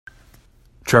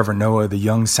Trevor Noah, the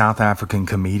young South African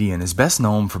comedian, is best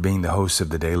known for being the host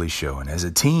of The Daily Show. And as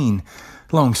a teen,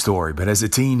 long story, but as a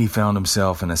teen, he found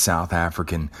himself in a South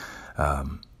African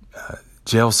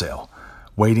jail cell,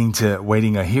 waiting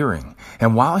a hearing.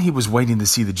 And while he was waiting to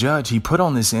see the judge, he put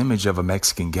on this image of a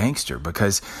Mexican gangster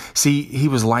because, see, he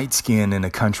was light-skinned in a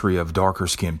country of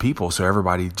darker-skinned people, so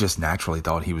everybody just naturally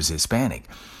thought he was Hispanic.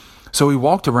 So he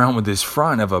walked around with this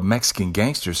front of a Mexican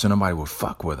gangster so nobody would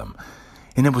fuck with him.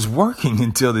 And it was working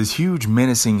until this huge,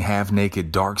 menacing,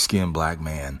 half-naked, dark-skinned black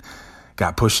man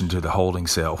got pushed into the holding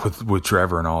cell with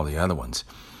Trevor and all the other ones.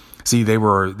 See, there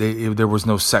was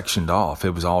no sectioned off.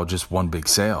 It was all just one big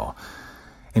cell.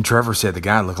 And Trevor said the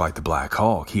guy looked like the Black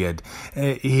Hulk. He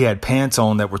had pants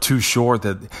on that were too short.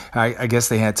 That I guess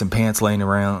they had some pants laying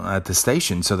around at the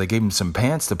station, so they gave him some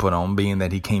pants to put on, being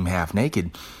that he came half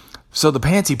naked. So the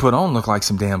pants he put on looked like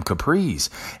some damn capris.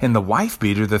 And the wife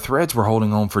beater, the threads were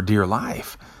holding on for dear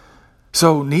life.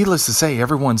 So needless to say,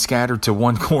 everyone scattered to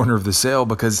one corner of the cell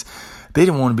because they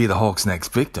didn't want to be the Hulk's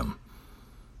next victim.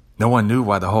 No one knew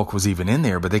why the Hulk was even in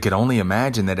there, but they could only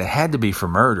imagine that it had to be for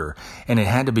murder, and it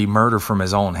had to be murder from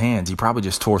his own hands. He probably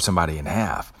just tore somebody in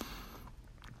half.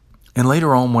 And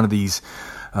later on, one of these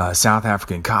South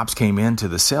African cops came into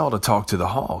the cell to talk to the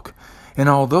Hulk. And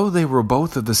although they were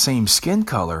both of the same skin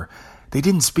color, they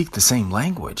didn't speak the same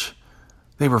language.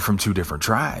 They were from two different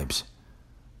tribes.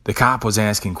 The cop was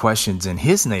asking questions in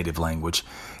his native language,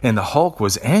 and the Hulk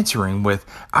was answering with,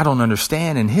 "I don't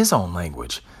understand," in his own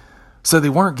language. So they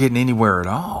weren't getting anywhere at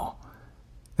all.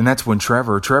 And that's when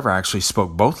Trevor actually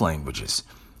spoke both languages.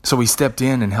 So he stepped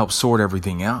in and helped sort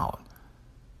everything out.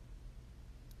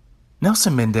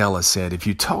 Nelson Mandela said, if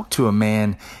you talk to a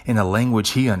man in a language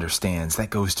he understands,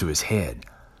 that goes to his head.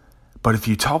 But if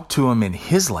you talk to him in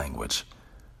his language,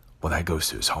 well, that goes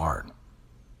to his heart.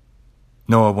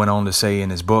 Noah went on to say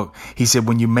in his book, he said,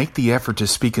 when you make the effort to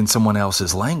speak in someone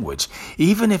else's language,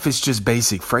 even if it's just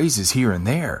basic phrases here and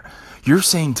there, you're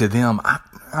saying to them,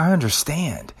 I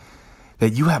understand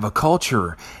that you have a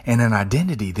culture and an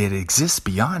identity that exists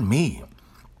beyond me.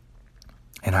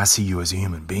 And I see you as a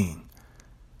human being.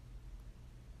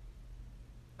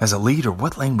 As a leader,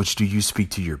 what language do you speak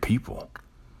to your people?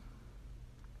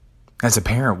 As a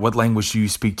parent, what language do you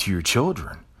speak to your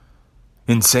children?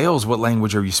 In sales, what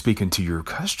language are you speaking to your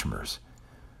customers?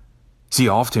 See,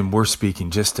 often we're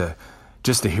speaking just to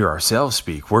hear ourselves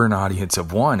speak. We're an audience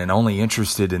of one and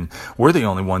we're the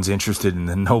only ones interested in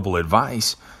the noble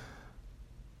advice.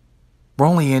 We're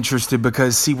only interested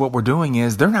because, see, what we're doing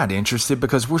is they're not interested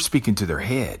because we're speaking to their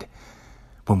head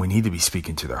when we need to be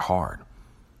speaking to their heart.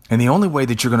 And the only way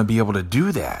that you're going to be able to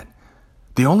do that,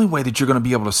 the only way that you're going to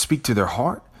be able to speak to their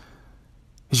heart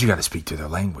is you got to speak to their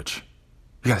language.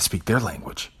 You got to speak their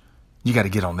language. You got to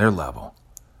get on their level.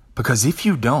 Because if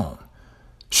you don't,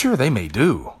 sure, they may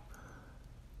do,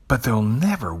 but they'll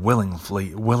never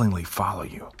willingly follow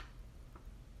you.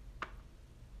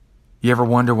 You ever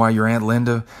wonder why your Aunt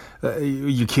Linda,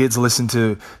 your kids listen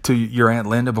to your Aunt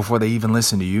Linda before they even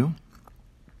listen to you?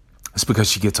 It's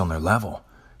because she gets on their level.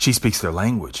 She speaks their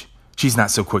language. She's not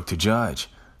so quick to judge.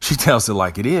 She tells it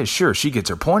like it is. Sure, she gets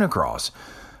her point across,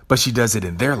 but she does it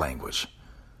in their language.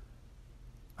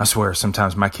 I swear,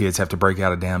 sometimes my kids have to break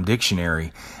out a damn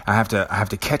dictionary. I have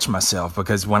to catch myself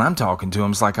because when I'm talking to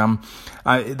them, it's like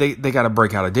they got to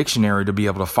break out a dictionary to be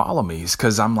able to follow me. It's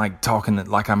because I'm like talking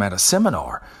like I'm at a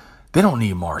seminar. They don't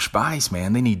need Marsh Bice,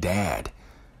 man. They need dad.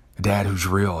 A dad who's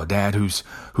real, a dad who's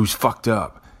fucked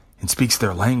up and speaks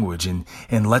their language and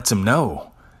lets them know.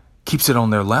 Keeps it on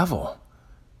their level.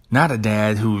 Not a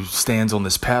dad who stands on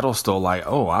this pedestal like,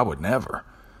 oh, I would never.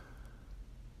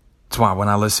 That's why when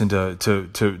I listen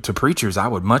to preachers, I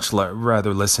would much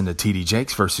rather listen to T.D.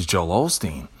 Jakes versus Joel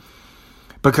Osteen.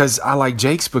 Because I like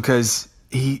Jakes because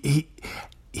he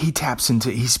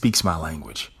speaks my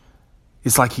language.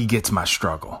 It's like he gets my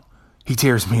struggle. He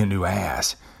tears me a new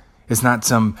ass. It's not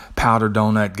some powder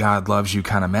donut, God loves you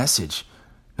kind of message.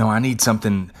 No, I need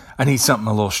something a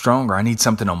little stronger. I need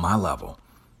something on my level.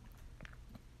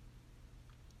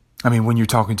 I mean, when you're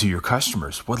talking to your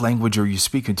customers, what language are you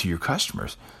speaking to your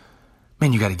customers?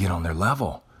 Man, you got to get on their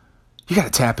level. You got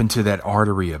to tap into that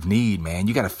artery of need, man.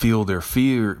 You got to feel their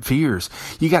fears.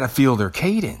 You got to feel their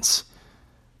cadence.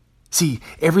 See,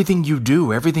 everything you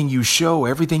do, everything you show,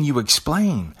 everything you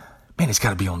explain, man, it's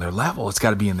got to be on their level. It's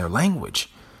got to be in their language.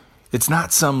 It's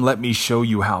not some let me show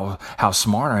you how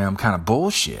smart I am kind of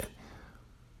bullshit.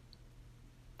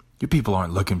 Your people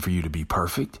aren't looking for you to be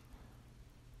perfect.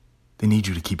 They need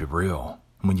you to keep it real.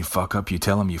 And when you fuck up, you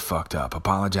tell them you fucked up.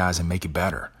 Apologize and make it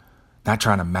better. Not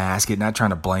trying to mask it, not trying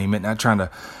to blame it, not trying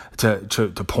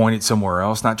to point it somewhere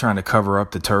else, not trying to cover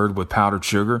up the turd with powdered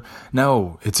sugar.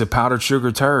 No, it's a powdered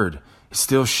sugar turd. It's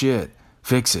still shit.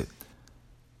 Fix it.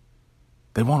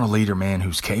 They want a leader, man,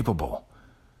 who's capable.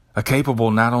 Capable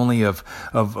not only of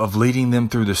leading them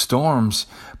through the storms,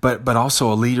 but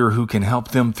also a leader who can help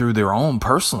them through their own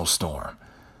personal storm.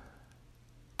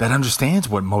 That understands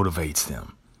what motivates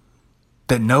them.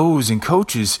 That knows and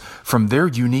coaches from their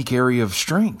unique area of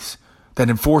strengths. That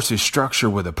enforces structure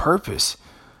with a purpose,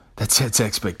 that sets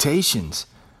expectations,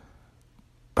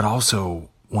 but also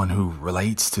one who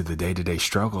relates to the day-to-day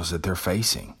struggles that they're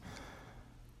facing.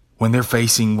 When they're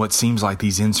facing what seems like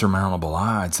these insurmountable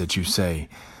odds, that you say,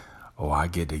 oh, I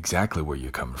get exactly where you're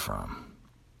coming from.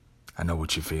 I know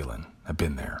what you're feeling. I've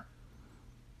been there.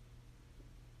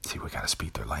 See, we got to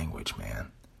speak their language,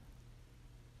 man.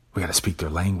 We got to speak their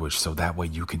language so that way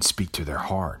you can speak to their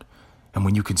heart. And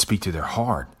when you can speak to their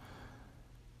heart,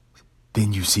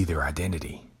 then you see their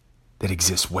identity that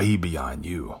exists way beyond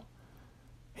you.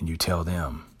 And you tell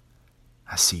them,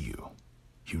 I see you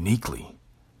uniquely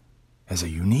as a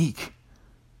unique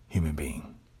human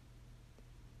being.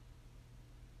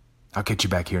 I'll catch you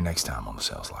back here next time on The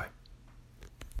Sales Life.